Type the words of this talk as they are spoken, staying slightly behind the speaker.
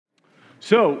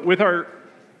So, with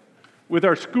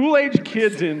our school-age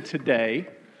kids in today,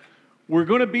 we're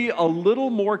going to be a little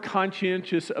more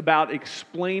conscientious about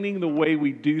explaining the way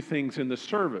we do things in the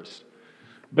service.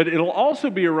 But it'll also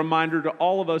be a reminder to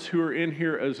all of us who are in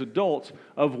here as adults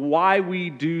of why we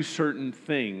do certain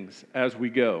things as we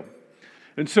go.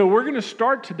 And so we're going to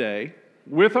start today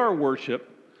with our worship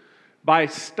by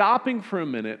stopping for a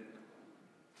minute,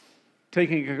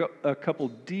 taking a couple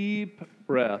deep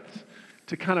breaths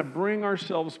to kind of bring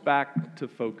ourselves back to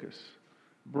focus,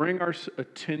 bring our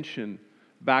attention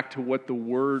back to what the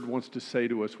Word wants to say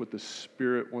to us, what the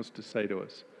Spirit wants to say to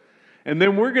us. And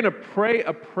then we're going to pray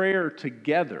a prayer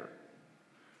together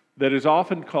that is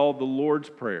often called the Lord's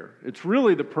Prayer. It's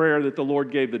really the prayer that the Lord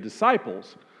gave the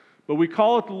disciples, but we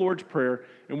call it the Lord's Prayer,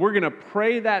 and we're going to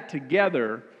pray that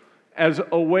together as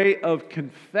a way of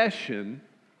confession,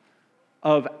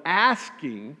 of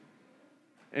asking,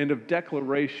 and of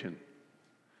declaration.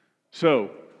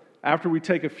 So, after we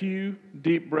take a few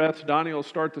deep breaths, Donnie will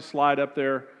start the slide up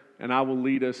there, and I will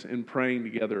lead us in praying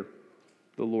together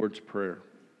the Lord's Prayer.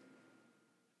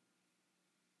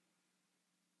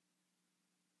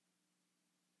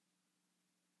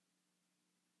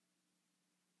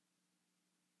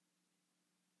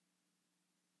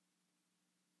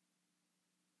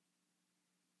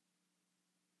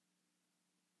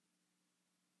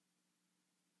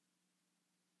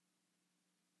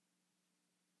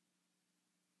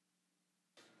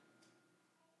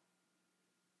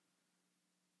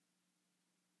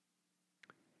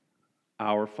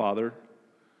 Our Father,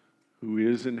 who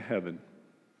is in heaven,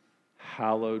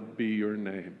 hallowed be your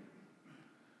name.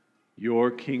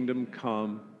 Your kingdom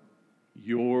come,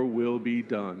 your will be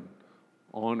done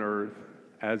on earth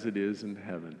as it is in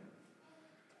heaven.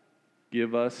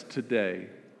 Give us today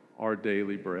our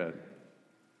daily bread,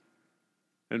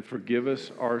 and forgive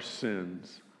us our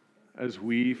sins as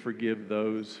we forgive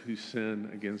those who sin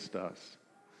against us.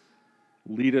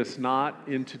 Lead us not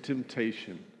into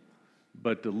temptation,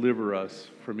 but deliver us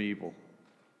from evil.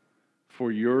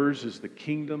 For yours is the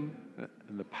kingdom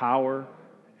and the power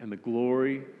and the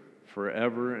glory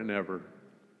forever and ever.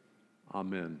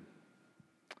 Amen.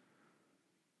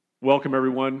 Welcome,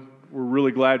 everyone. We're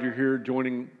really glad you're here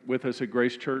joining with us at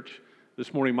Grace Church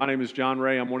this morning. My name is John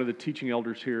Ray. I'm one of the teaching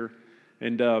elders here.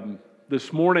 And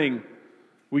this morning,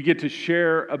 we get to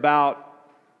share about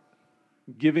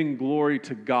giving glory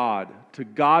to God. To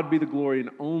God be the glory, and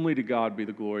only to God be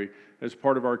the glory, as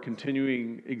part of our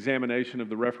continuing examination of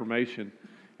the Reformation,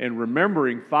 and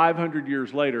remembering 500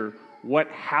 years later what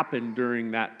happened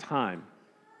during that time.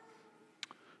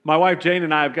 My wife Jane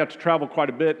and I have got to travel quite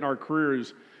a bit in our career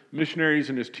as missionaries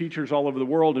and as teachers all over the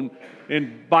world,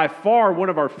 and by far one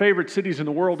of our favorite cities in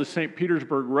the world is St.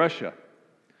 Petersburg, Russia.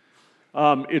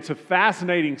 It's a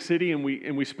fascinating city, and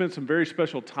we spent some very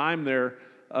special time there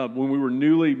when we were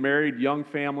newly married, young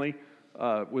family,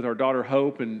 with our daughter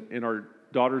Hope and our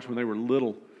daughters when they were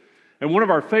little. And one of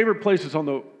our favorite places on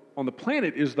the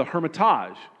planet is the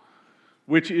Hermitage,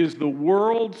 which is the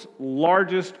world's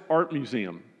largest art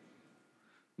museum.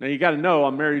 Now you got to know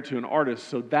I'm married to an artist,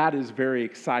 so that is very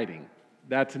exciting.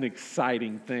 That's an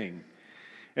exciting thing.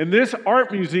 And this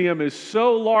art museum is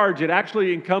so large, it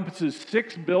actually encompasses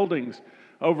 6 buildings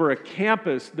over a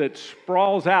campus that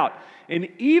sprawls out. And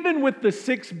even with the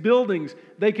 6 buildings,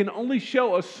 they can only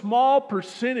show a small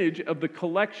percentage of the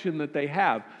collection that they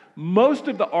have. Most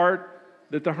of the art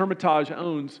that the Hermitage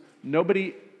owns,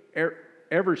 nobody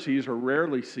ever sees or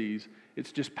rarely sees.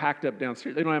 It's just packed up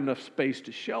downstairs. They don't have enough space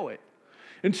to show it.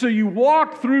 And so you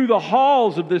walk through the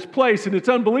halls of this place, and it's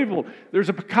unbelievable. There's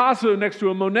a Picasso next to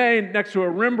a Monet, next to a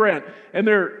Rembrandt, and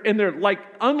they're like,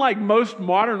 unlike most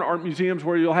modern art museums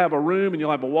where you'll have a room and you'll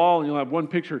have a wall and you'll have one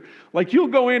picture, like you'll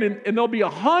go in and there'll be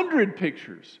 100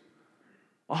 pictures,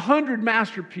 100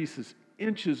 masterpieces,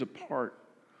 inches apart.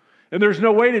 And there's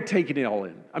no way to take it all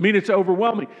in. I mean, it's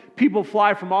overwhelming. People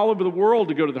fly from all over the world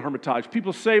to go to the Hermitage.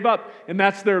 People save up, and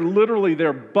that's literally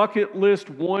their bucket list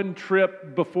one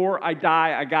trip before I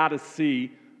die, I gotta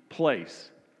see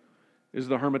place, is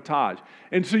the Hermitage.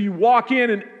 And so you walk in,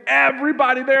 and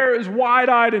everybody there is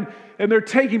wide-eyed, and they're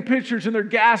taking pictures, and they're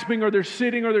gasping, or they're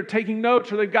sitting, or they're taking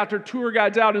notes, or they've got their tour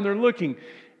guides out, and they're looking.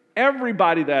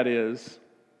 Everybody, that is,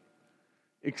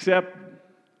 except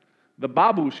the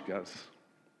babushkas,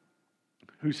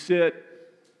 who sit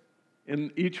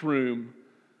in each room,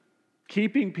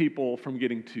 keeping people from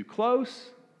getting too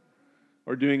close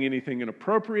or doing anything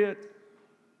inappropriate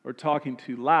or talking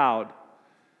too loud.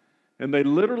 And they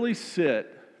literally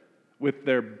sit with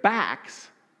their backs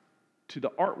to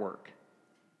the artwork,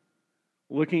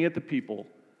 looking at the people,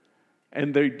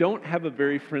 and they don't have a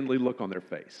very friendly look on their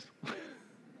face.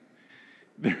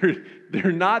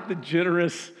 They're not the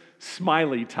generous,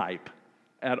 smiley type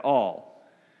at all.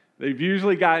 They've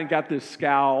usually got this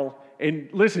scowl. And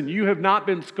listen, you have not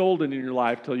been scolded in your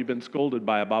life till you've been scolded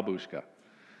by a babushka,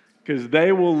 because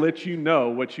they will let you know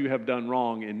what you have done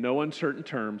wrong in no uncertain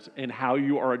terms and how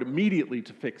you are immediately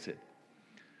to fix it.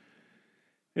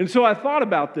 And so I thought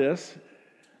about this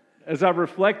as I've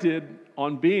reflected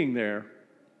on being there.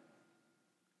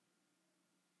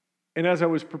 And as I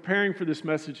was preparing for this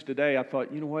message today, I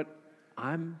thought, you know what?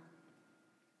 I'm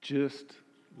just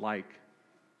like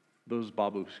those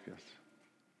babushkas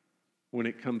when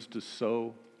it comes to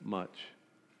so much.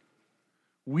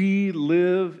 We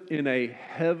live in a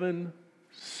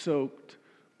heaven-soaked,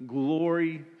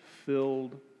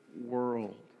 glory-filled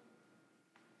world.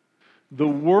 The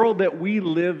world that we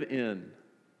live in,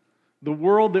 the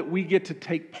world that we get to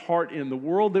take part in, the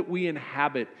world that we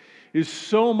inhabit is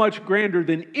so much grander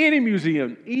than any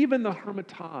museum, even the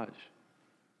Hermitage,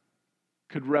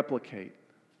 could replicate.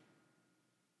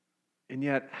 And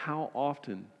yet, how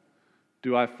often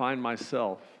do I find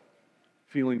myself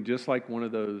feeling just like one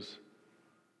of those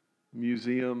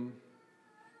museum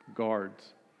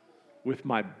guards with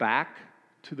my back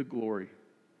to the glory,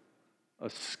 a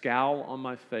scowl on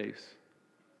my face,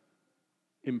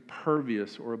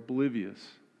 impervious or oblivious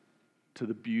to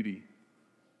the beauty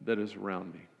that is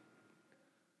around me.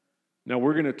 Now,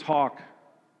 we're going to talk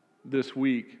this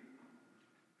week,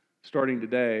 starting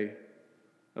today,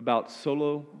 about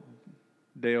Solo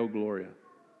Deo Gloria.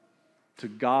 To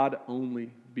God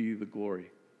only be the glory.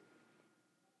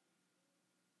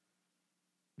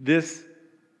 This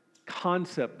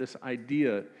concept, this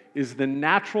idea, is the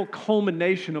natural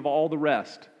culmination of all the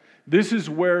rest. This is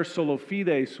where solo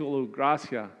fide, solo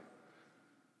gratia,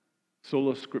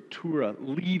 solo scriptura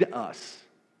lead us.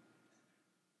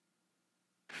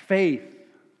 Faith,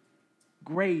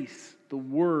 grace, the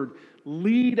Word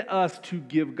lead us to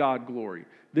give God glory.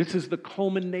 This is the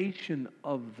culmination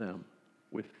of them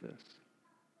with this.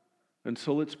 And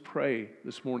so let's pray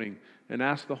this morning and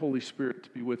ask the Holy Spirit to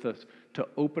be with us, to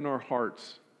open our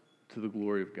hearts to the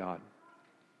glory of God.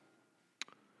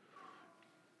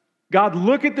 God,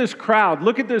 look at this crowd.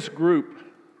 Look at this group.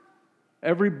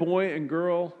 Every boy and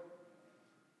girl,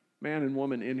 man and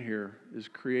woman in here is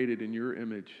created in your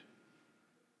image.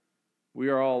 We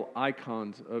are all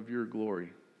icons of your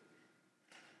glory,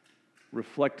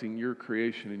 reflecting your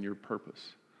creation and your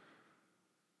purpose.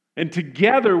 And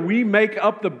together we make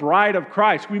up the bride of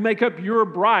Christ. We make up your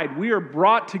bride. We are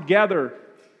brought together.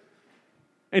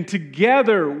 And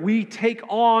together we take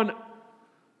on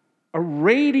a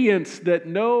radiance that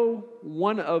no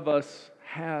one of us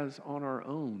has on our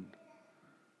own,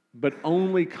 but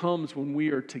only comes when we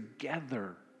are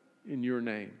together in your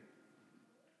name.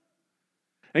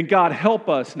 And God, help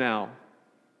us now.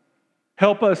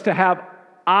 Help us to have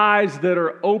eyes that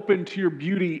are open to your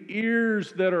beauty,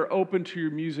 ears that are open to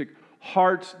your music,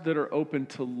 hearts that are open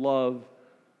to love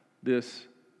this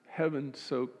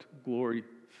heaven-soaked,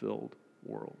 glory-filled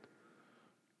world.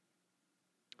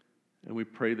 And we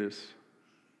pray this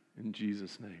in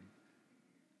Jesus' name.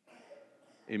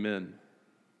 Amen.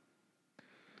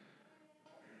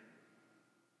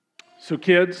 So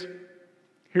kids,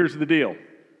 here's the deal.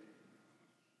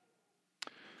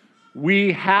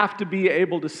 We have to be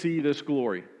able to see this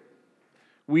glory.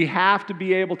 We have to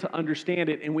be able to understand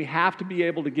it, and we have to be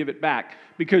able to give it back,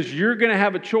 because you're going to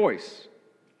have a choice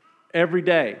every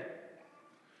day.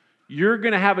 You're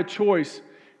going to have a choice.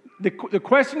 The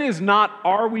question is not,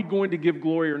 are we going to give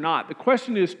glory or not? The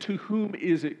question is, to whom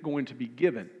is it going to be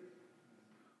given?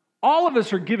 All of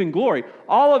us are giving glory.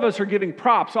 All of us are giving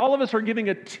props. All of us are giving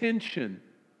attention.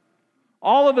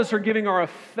 All of us are giving our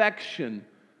affection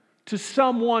to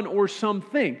someone or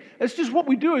something. That's just what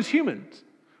we do as humans.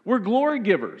 We're glory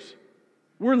givers.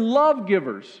 We're love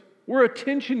givers. We're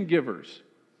attention givers.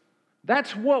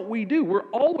 That's what we do. We're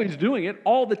always doing it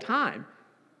all the time.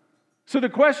 So the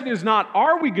question is not,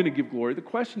 are we going to give glory? The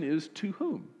question is, to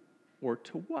whom or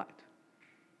to what?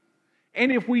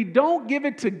 And if we don't give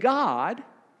it to God,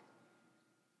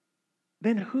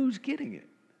 then who's getting it?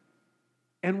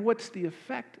 And what's the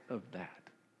effect of that?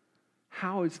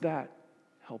 How is that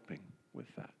helping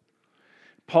with that?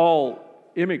 Paul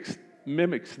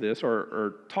mimics this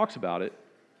or talks about it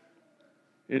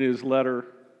in his letter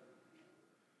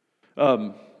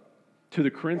to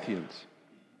the Corinthians.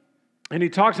 And he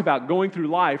talks about going through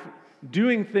life,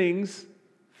 doing things,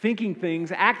 thinking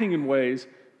things, acting in ways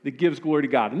that gives glory to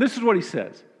God. And this is what he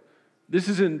says. This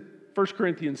is in 1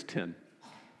 Corinthians 10,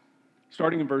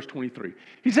 starting in verse 23.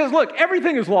 He says, look,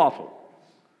 everything is lawful,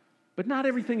 but not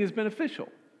everything is beneficial.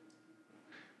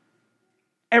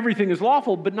 Everything is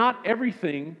lawful, but not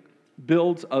everything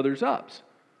builds others up.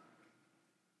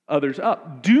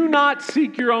 Do not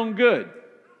seek your own good,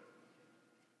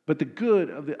 but the good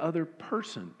of the other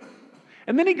person.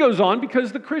 And then he goes on,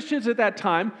 because the Christians at that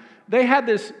time, they had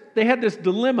this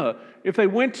dilemma. If they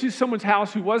went to someone's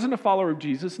house who wasn't a follower of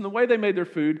Jesus, and the way they made their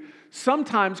food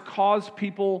sometimes caused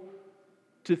people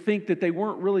to think that they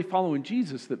weren't really following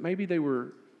Jesus, that maybe they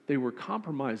were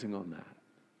compromising on that.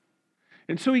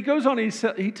 And so he goes on and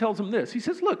he tells them this. He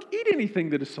says, look, eat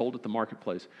anything that is sold at the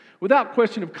marketplace without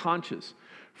question of conscience.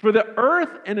 For the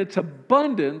earth and its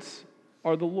abundance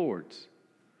are the Lord's.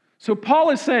 So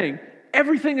Paul is saying,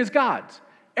 everything is God's.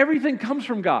 Everything comes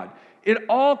from God. It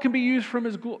all can be used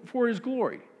for His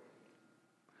glory.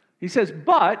 He says,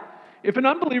 but if an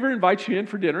unbeliever invites you in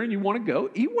for dinner and you want to go,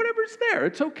 eat whatever's there.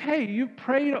 It's okay. You've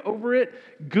prayed over it.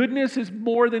 Goodness is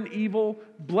more than evil.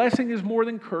 Blessing is more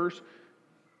than curse.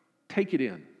 Take it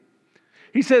in.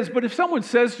 He says, but if someone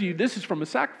says to you, this is from a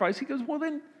sacrifice, he goes, well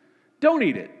then, don't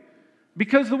eat it.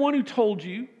 Because of the one who told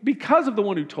you,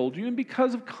 and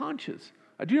because of conscience.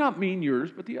 I do not mean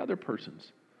yours, but the other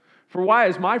person's. For why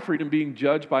is my freedom being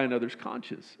judged by another's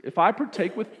conscience? If I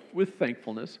partake with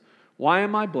thankfulness, why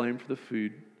am I blamed for the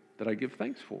food that I give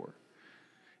thanks for?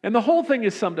 And the whole thing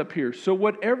is summed up here. So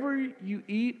whatever you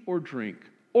eat or drink,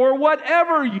 or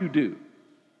whatever you do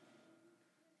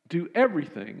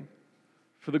everything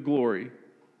for the glory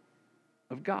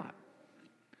of God.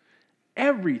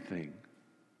 Everything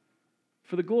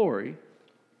for the glory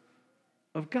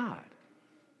of God.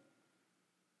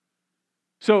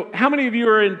 So, how many of you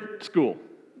are in school?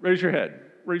 Raise your head.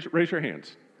 Raise your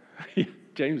hands.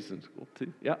 James is in school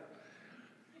too. Yeah.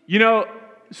 You know,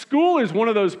 school is one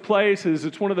of those places,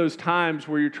 it's one of those times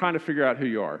where you're trying to figure out who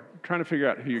you are, trying to figure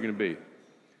out who you're going to be.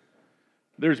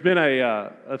 There's been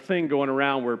a thing going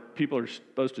around where people are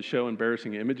supposed to show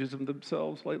embarrassing images of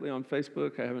themselves lately on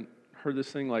Facebook. I haven't heard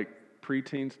this thing like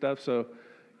preteen stuff. So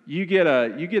you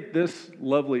get this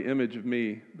lovely image of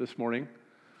me this morning.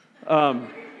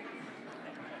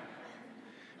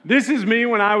 This is me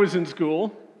when I was in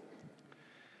school,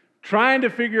 trying to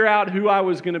figure out who I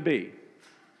was going to be,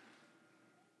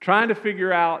 trying to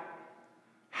figure out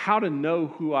how to know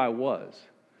who I was.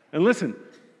 And listen,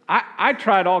 I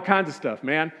tried all kinds of stuff,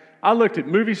 man. I looked at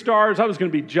movie stars. I was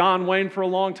going to be John Wayne for a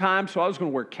long time, so I was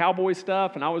going to wear cowboy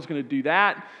stuff, and I was going to do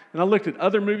that. And I looked at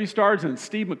other movie stars, and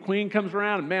Steve McQueen comes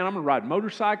around, and man, I'm going to ride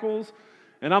motorcycles,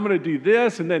 and I'm going to do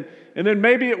this, and then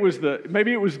maybe it was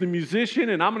the musician,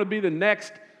 and I'm going to be the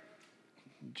next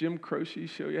Jim Croce.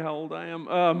 Show you how old I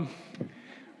am.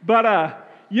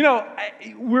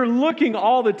 We're looking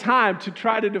all the time to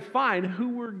try to define who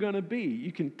we're going to be.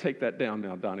 You can take that down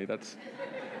now, Donnie. That's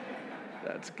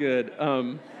good.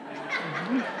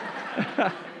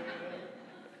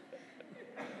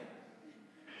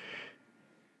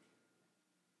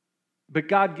 But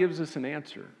God gives us an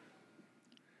answer.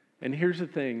 And here's the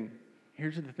thing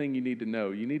you need to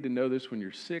know. You need to know this when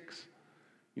you're 6.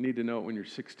 You need to know it when you're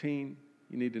 16.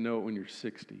 You need to know it when you're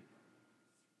 60.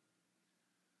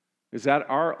 Is that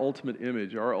our ultimate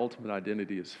image, our ultimate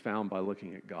identity is found by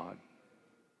looking at God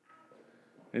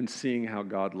and seeing how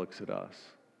God looks at us.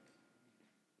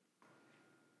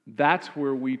 That's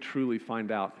where we truly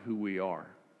find out who we are.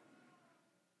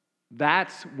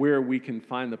 That's where we can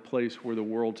find the place where the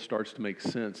world starts to make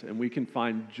sense and we can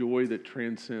find joy that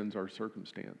transcends our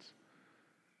circumstance,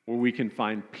 where we can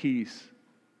find peace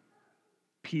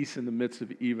in the midst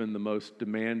of even the most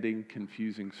demanding,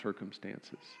 confusing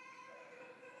circumstances.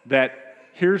 That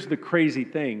here's the crazy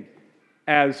thing.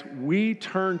 As we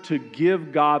turn to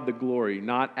give God the glory,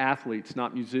 not athletes,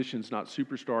 not musicians, not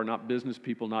superstar, not business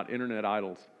people, not internet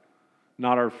idols,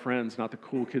 not our friends, not the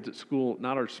cool kids at school,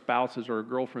 not our spouses or our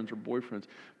girlfriends or boyfriends,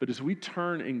 but as we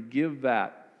turn and give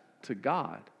that to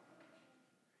God,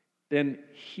 then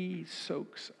He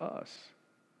soaks us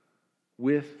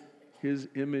with His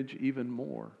image even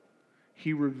more.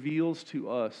 He reveals to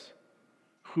us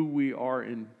who we are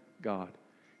in God.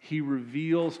 He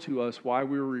reveals to us why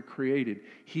we were created.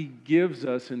 He gives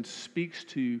us and speaks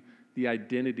to the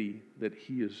identity that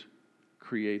He has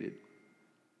created.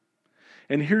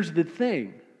 And here's the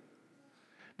thing.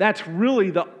 That's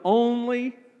really the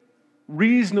only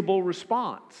reasonable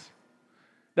response.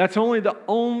 That's only the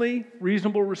only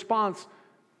reasonable response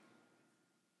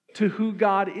to who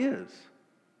God is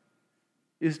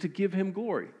to give Him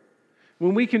glory.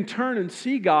 When we can turn and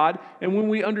see God, and when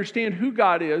we understand who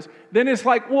God is, then it's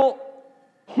like, well,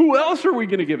 who else are we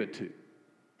going to give it to?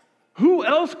 Who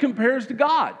else compares to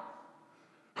God?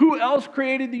 Who else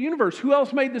created the universe? Who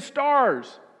else made the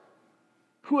stars?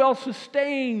 Who else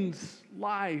sustains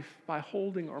life by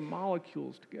holding our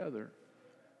molecules together?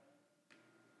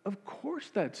 of course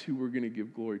that's who we're going to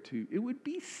give glory to. It would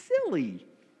be silly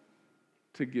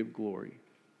to give glory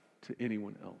to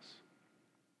anyone else.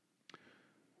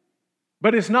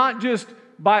 But it's not just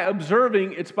by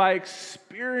observing, it's by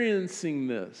experiencing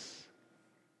this.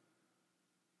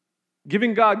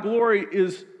 Giving God glory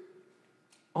is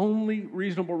only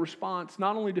reasonable response,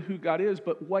 not only to who God is,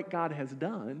 but what God has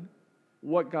done,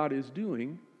 what God is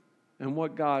doing, and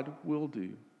what God will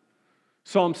do.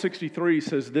 Psalm 63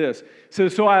 says this. It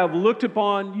says, "So I have looked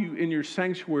upon you in your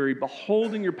sanctuary,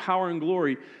 beholding your power and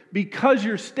glory, because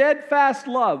your steadfast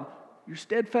love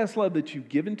that you've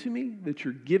given to me, that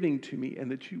you're giving to me, and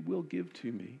that you will give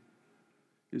to me,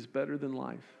 is better than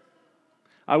life.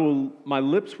 My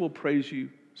lips will praise you,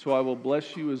 so I will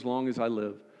bless you as long as I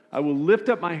live. I will lift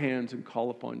up my hands and call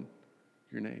upon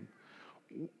your name."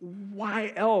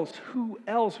 Why else? Who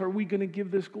else are we going to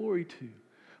give this glory to?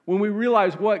 When we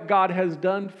realize what God has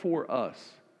done for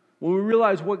us, when we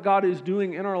realize what God is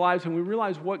doing in our lives, and we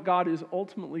realize what God is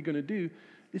ultimately going to do,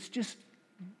 it's just,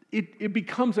 it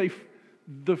becomes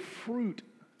the fruit,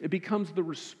 it becomes the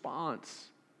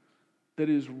response that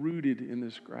is rooted in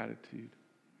this gratitude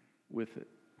with it.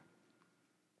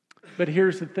 But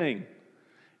here's the thing,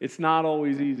 it's not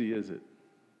always easy, is it?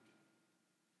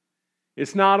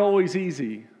 It's not always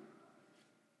easy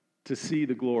to see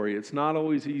the glory. It's not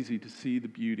always easy to see the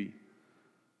beauty.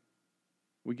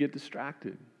 We get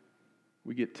distracted.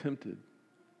 We get tempted.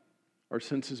 Our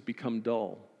senses become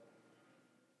dull.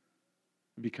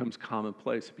 It becomes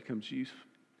commonplace. It becomes useful.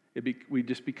 We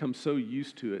just become so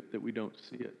used to it that we don't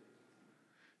see it.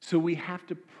 So we have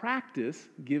to practice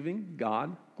giving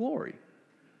God glory.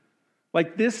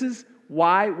 Like, this is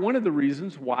one of the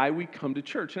reasons why we come to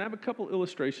church. And I have a couple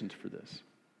illustrations for this.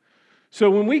 So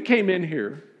when we came in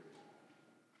here,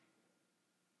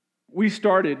 we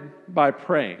started by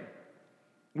praying.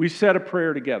 We said a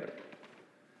prayer together.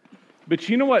 But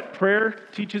you know what prayer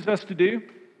teaches us to do?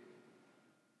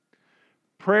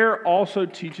 Prayer also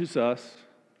teaches us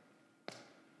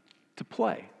to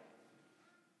play.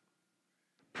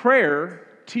 Prayer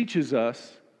teaches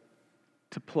us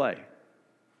to play.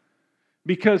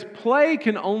 Because play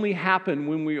can only happen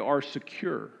when we are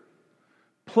secure.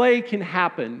 Play can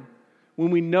happen when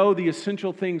we know the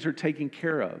essential things are taken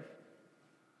care of.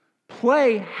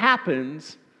 Play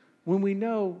happens when we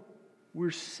know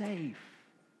we're safe.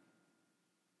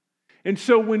 And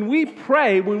so when we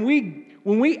pray, when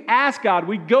we ask God,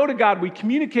 we go to God, we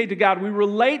communicate to God, we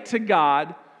relate to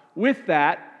God with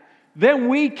that, then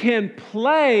we can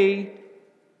play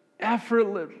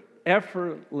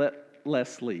effortlessly.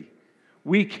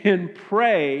 We can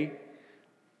pray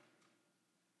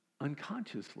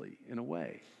unconsciously in a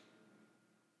way.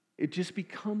 It just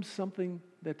becomes something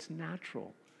that's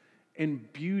natural.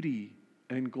 And beauty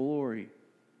and glory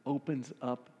opens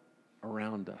up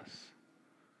around us.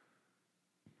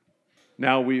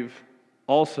 Now, we've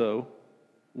also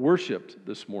worshiped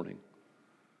this morning.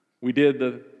 We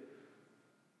did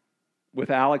with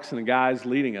Alex and the guys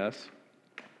leading us.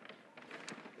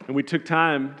 And we took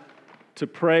time to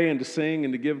pray and to sing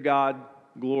and to give God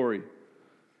glory.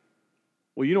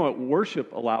 Well, you know what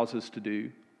worship allows us to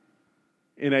do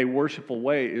in a worshipful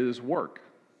way is work.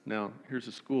 Now, here's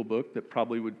a school book that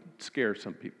probably would scare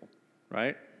some people,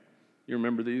 right? You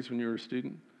remember these when you were a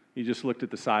student? You just looked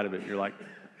at the side of it and you're like,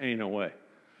 ain't no way.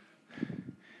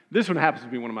 This one happens to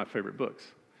be one of my favorite books.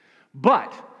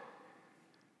 But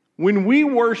when we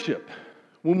worship,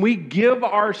 when we give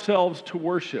ourselves to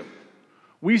worship,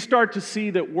 we start to see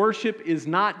that worship is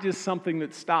not just something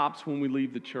that stops when we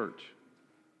leave the church.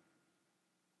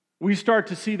 We start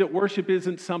to see that worship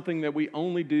isn't something that we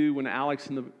only do when Alex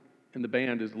and the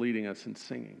band is leading us in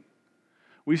singing.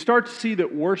 We start to see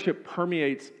that worship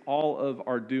permeates all of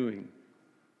our doing,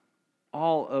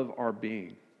 all of our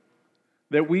being.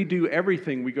 That we do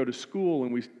everything. We go to school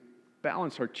and we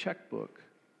balance our checkbook.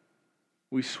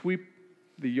 We sweep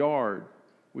the yard.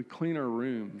 We clean our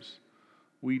rooms.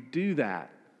 We do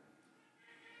that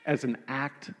as an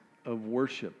act of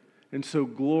worship. And so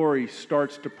glory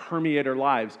starts to permeate our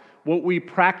lives. What we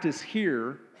practice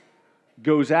here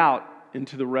goes out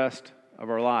into the rest of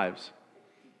our lives.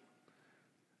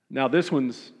 Now this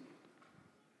one's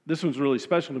really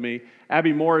special to me.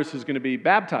 Abby Morris is going to be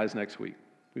baptized next week.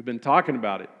 We've been talking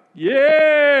about it.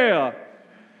 Yeah!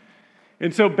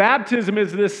 And so baptism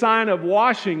is this sign of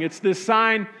washing. It's this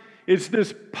sign, it's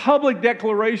this public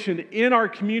declaration in our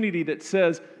community that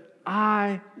says,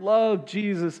 I love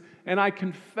Jesus and I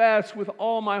confess with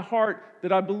all my heart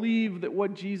that I believe that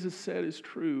what Jesus said is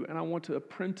true and I want to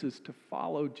apprentice to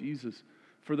follow Jesus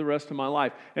for the rest of my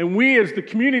life. And we as the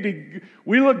community,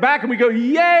 we look back and we go,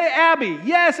 yay, Abby!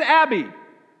 Yes, Abby!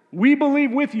 We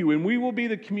believe with you, and we will be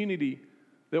the community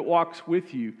that walks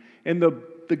with you. And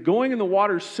the going in the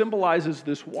water symbolizes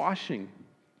this washing.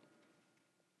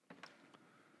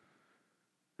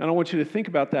 And I want you to think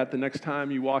about that the next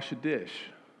time you wash a dish,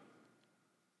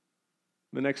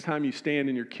 the next time you stand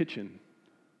in your kitchen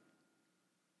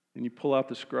and you pull out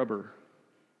the scrubber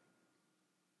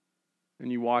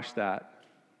and you wash that,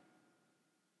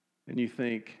 and you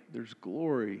think, there's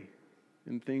glory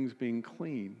in things being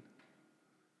clean.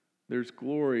 There's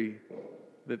glory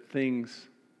that things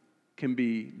can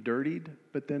be dirtied,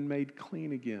 but then made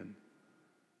clean again,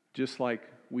 just like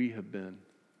we have been.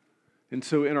 And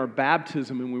so in our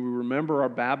baptism, and when we remember our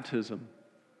baptism,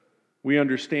 we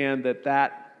understand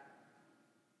that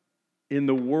in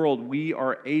the world, we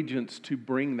are agents to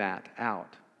bring that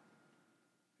out.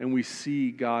 And we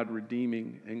see God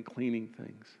redeeming and cleaning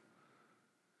things.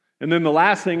 And then the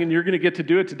last thing, and you're going to get to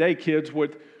do it today, kids,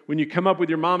 when you come up with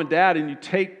your mom and dad and you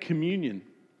take communion.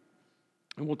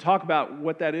 And we'll talk about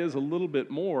what that is a little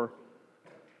bit more.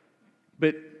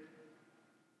 But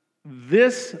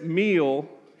this meal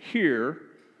here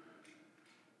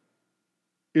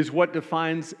is what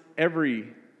defines every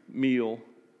meal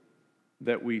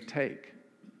that we take.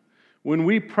 When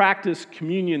we practice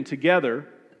communion together,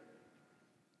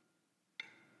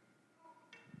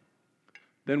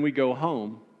 then we go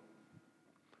home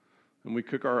and we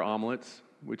cook our omelets,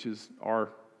 which is our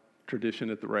tradition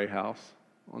at the Ray House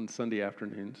on Sunday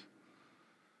afternoons,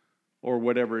 or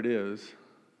whatever it is.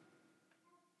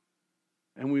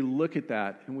 And we look at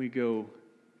that and we go,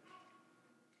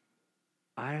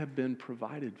 I have been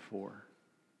provided for.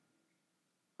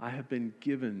 I have been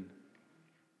given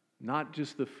not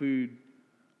just the food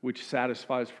which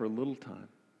satisfies for a little time,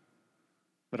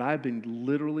 but I have been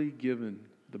literally given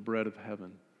the bread of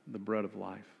heaven, the bread of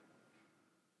life.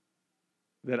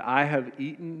 That I have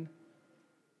eaten,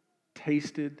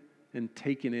 tasted, and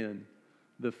taken in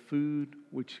the food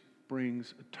which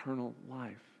brings eternal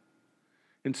life.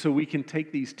 And so we can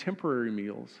take these temporary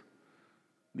meals,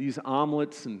 these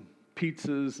omelets and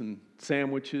pizzas and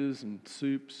sandwiches and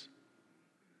soups,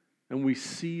 and we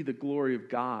see the glory of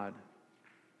God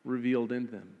revealed in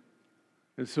them.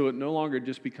 And so it no longer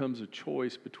just becomes a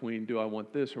choice between do I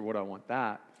want this or what I want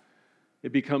that.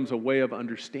 It becomes a way of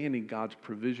understanding God's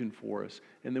provision for us.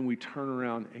 And then we turn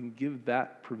around and give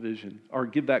that provision, or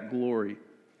give that glory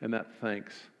and that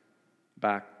thanks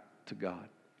back to God.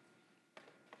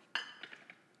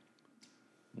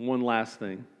 One last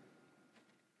thing.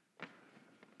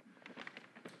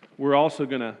 We're also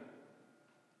going to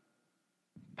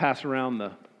pass around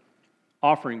the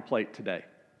offering plate today.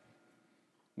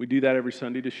 We do that every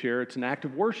Sunday to share. It's an act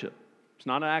of worship. It's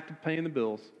not an act of paying the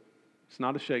bills. It's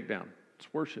not a shakedown.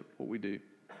 It's worship, what we do.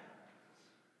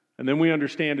 And then we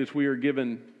understand as we are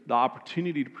given the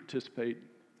opportunity to participate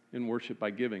in worship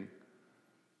by giving,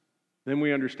 then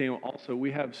we understand also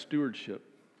we have stewardship.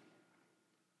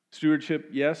 Stewardship,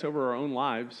 yes, over our own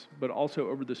lives, but also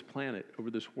over this planet, over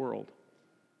this world.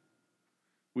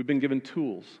 We've been given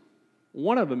tools.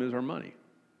 One of them is our money.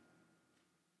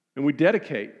 And we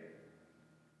dedicate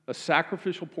a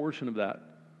sacrificial portion of that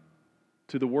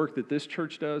to the work that this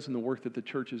church does and the work that the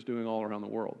church is doing all around the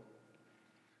world.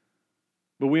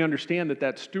 But we understand that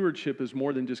that stewardship is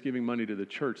more than just giving money to the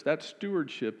church. That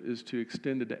stewardship is to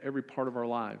extend it to every part of our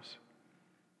lives.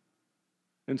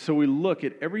 And so we look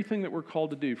at everything that we're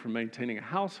called to do, from maintaining a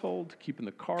household to keeping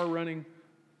the car running.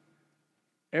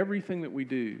 Everything that we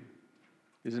do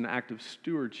is an act of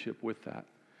stewardship with that.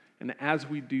 And as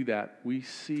we do that, we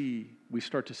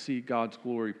start to see God's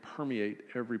glory permeate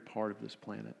every part of this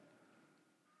planet.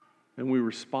 And we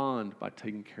respond by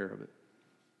taking care of it.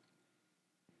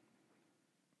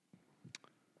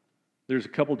 There's a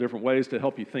couple different ways to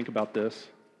help you think about this.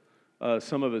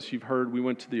 Some of us, you've heard, we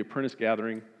went to the apprentice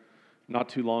gathering not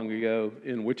too long ago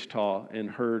in Wichita and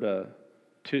heard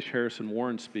Tish Harrison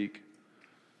Warren speak.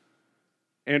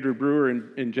 Andrew Brewer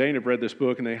and Jane have read this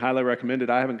book, and they highly recommend it.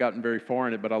 I haven't gotten very far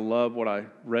in it, but I love what I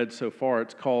read so far.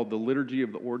 It's called The Liturgy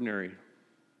of the Ordinary.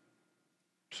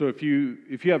 So if you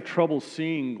have trouble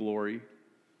seeing glory,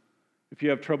 if you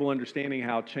have trouble understanding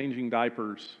how changing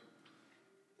diapers,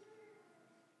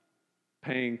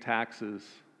 paying taxes,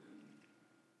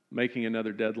 making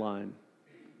another deadline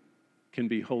can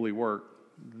be holy work,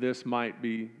 this might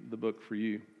be the book for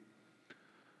you.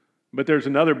 But there's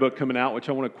another book coming out, which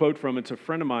I want to quote from. It's a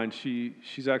friend of mine. She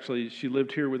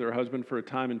lived here with her husband for a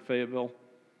time in Fayetteville.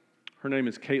 Her name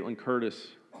is Caitlin Curtis.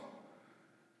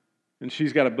 And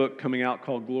she's got a book coming out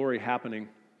called Glory Happening.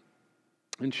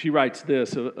 And she writes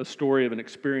this, a story of an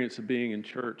experience of being in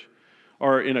church,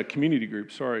 or in a community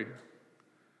group, sorry.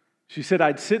 She said,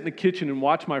 I'd sit in the kitchen and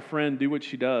watch my friend do what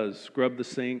she does, scrub the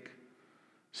sink,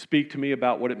 speak to me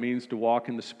about what it means to walk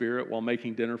in the Spirit while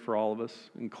making dinner for all of us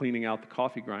and cleaning out the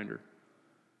coffee grinder.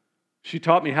 She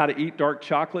taught me how to eat dark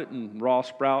chocolate and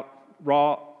sprout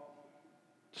raw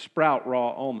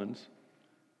almonds,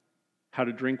 how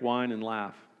to drink wine and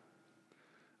laugh.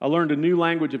 I learned a new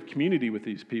language of community with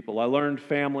these people. I learned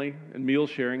family and meal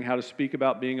sharing, how to speak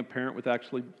about being a parent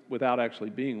without actually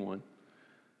being one.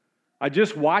 I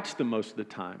just watched them most of the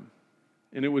time,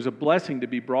 and it was a blessing to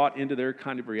be brought into their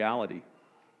kind of reality.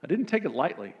 I didn't take it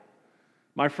lightly.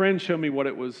 My friend showed me what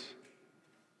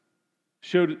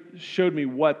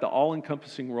the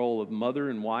all-encompassing role of mother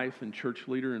and wife and church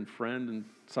leader and friend and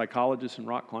psychologist and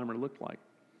rock climber looked like.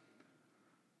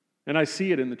 And I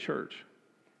see it in the church.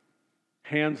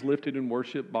 Hands lifted in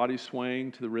worship, bodies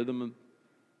swaying to the rhythm of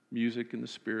music and the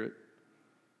Spirit.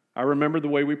 I remember the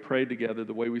way we prayed together,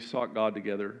 the way we sought God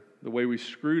together, the way we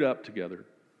screwed up together,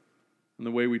 and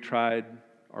the way we tried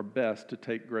our best to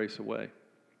take grace away.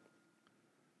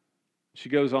 She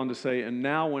goes on to say, and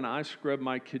now when I scrub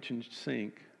my kitchen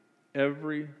sink,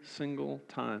 every single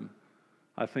time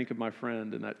I think of my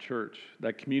friend in that church,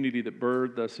 that community that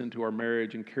birthed us into our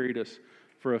marriage and carried us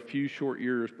for a few short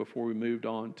years before we moved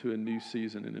on to a new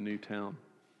season in a new town.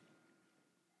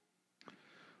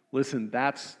 Listen,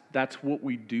 that's what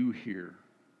we do here,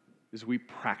 is we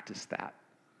practice that.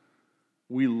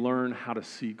 We learn how to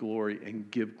see glory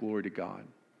and give glory to God.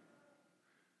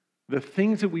 The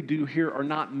things that we do here are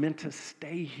not meant to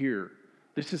stay here.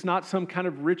 This is not some kind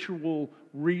of ritual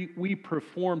we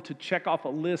perform to check off a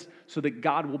list so that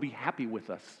God will be happy with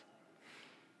us.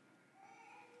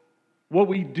 What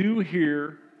we do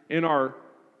here in our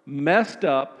messed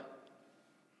up,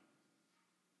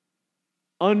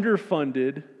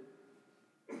 underfunded,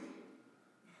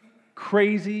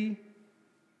 crazy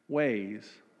ways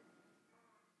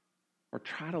are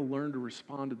try to learn to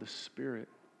respond to the Spirit.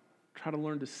 Try to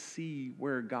learn to see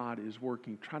where God is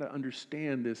working. Try to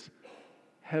understand this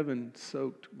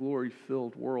heaven-soaked,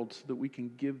 glory-filled world so that we can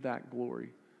give that glory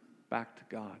back to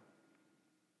God.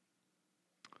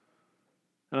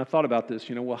 And I thought about this,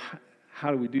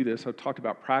 how do we do this? I talked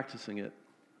about practicing it.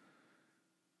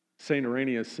 St.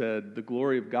 Irenaeus said, the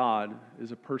glory of God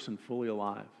is a person fully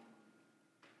alive.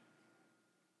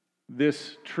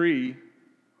 This tree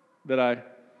that I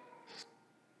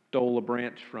stole a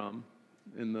branch from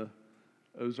in the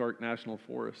Ozark National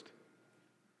Forest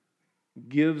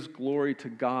gives glory to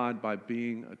God by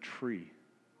being a tree.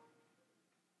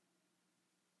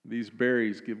 These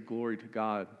berries give glory to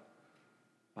God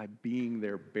by being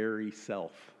their berry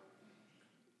self.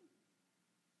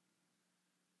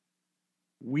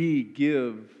 We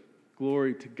give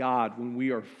glory to God when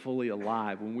we are fully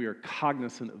alive, when we are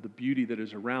cognizant of the beauty that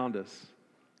is around us,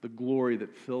 the glory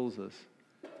that fills us,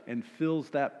 and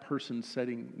fills that person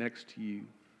sitting next to you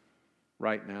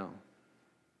right now,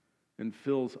 and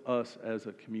fills us as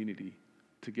a community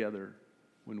together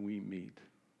when we meet.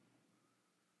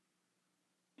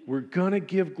 We're going to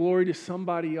give glory to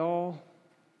somebody, y'all.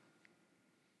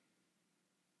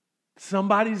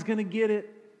 Somebody's going to get it.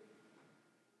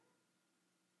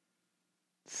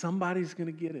 Somebody's going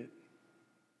to get it.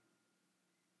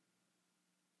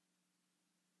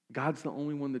 God's the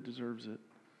only one that deserves it,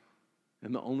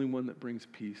 and the only one that brings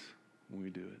peace when we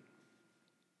do it.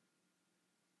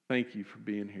 Thank you for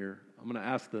being here. I'm going to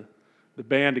ask the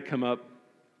band to come up,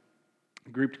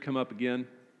 the group to come up again.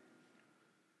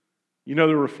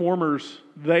 The Reformers,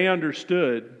 they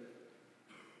understood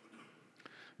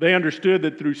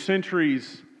that through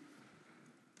centuries,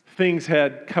 things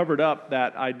had covered up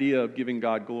that idea of giving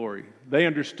God glory. They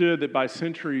understood that by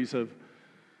centuries of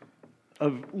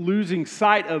losing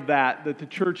sight of that the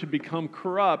church had become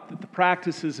corrupt, that the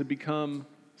practices had become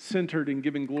centered in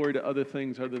giving glory to other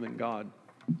things other than God.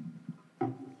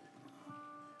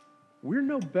 We're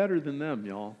no better than them,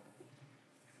 y'all.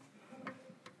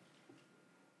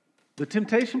 The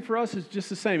temptation for us is just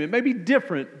the same. It may be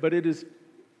different, but it is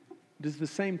the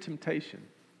same temptation.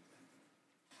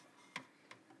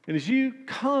 And as you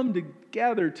come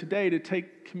together today to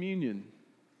take communion,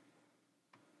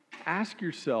 ask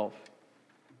yourself,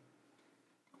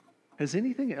 has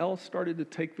anything else started to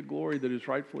take the glory that is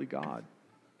rightfully God?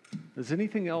 Has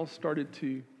anything else started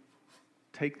to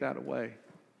take that away?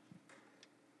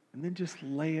 And then just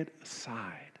lay it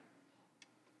aside.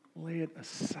 Lay it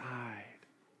aside.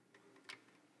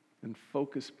 And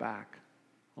focus back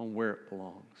on where it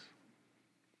belongs.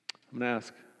 I'm going to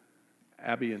ask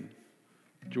Abby and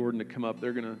Jordan to come up.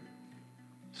 They're going to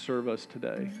serve us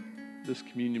today, this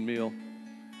communion meal.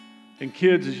 And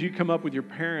kids, as you come up with your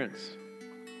parents,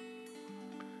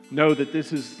 know that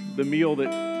this is the meal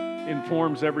that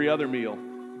informs every other meal.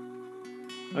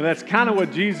 And that's kind of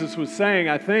what Jesus was saying,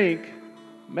 I think,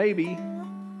 maybe,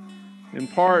 in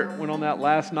part, when on that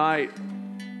last night,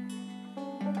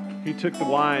 he took the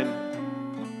wine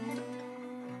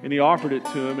and he offered it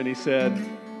to him and he said,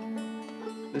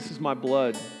 "This is my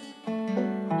blood,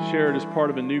 shared as part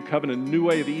of a new covenant, a new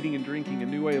way of eating and drinking, a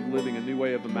new way of living, a new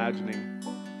way of imagining."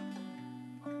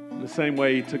 In the same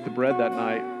way, he took the bread that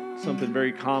night, something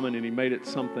very common, and he made it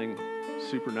something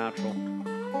supernatural.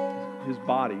 His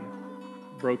body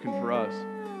broken for us,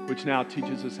 which now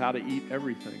teaches us how to eat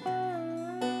everything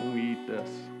when we eat this.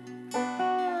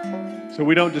 So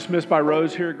we don't dismiss by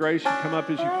rows here at Grace. You come up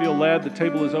as you feel led. The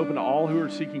table is open to all who are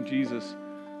seeking Jesus.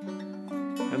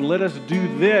 And let us do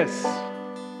this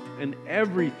and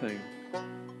everything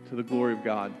to the glory of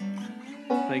God.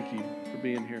 Thank you for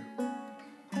being here.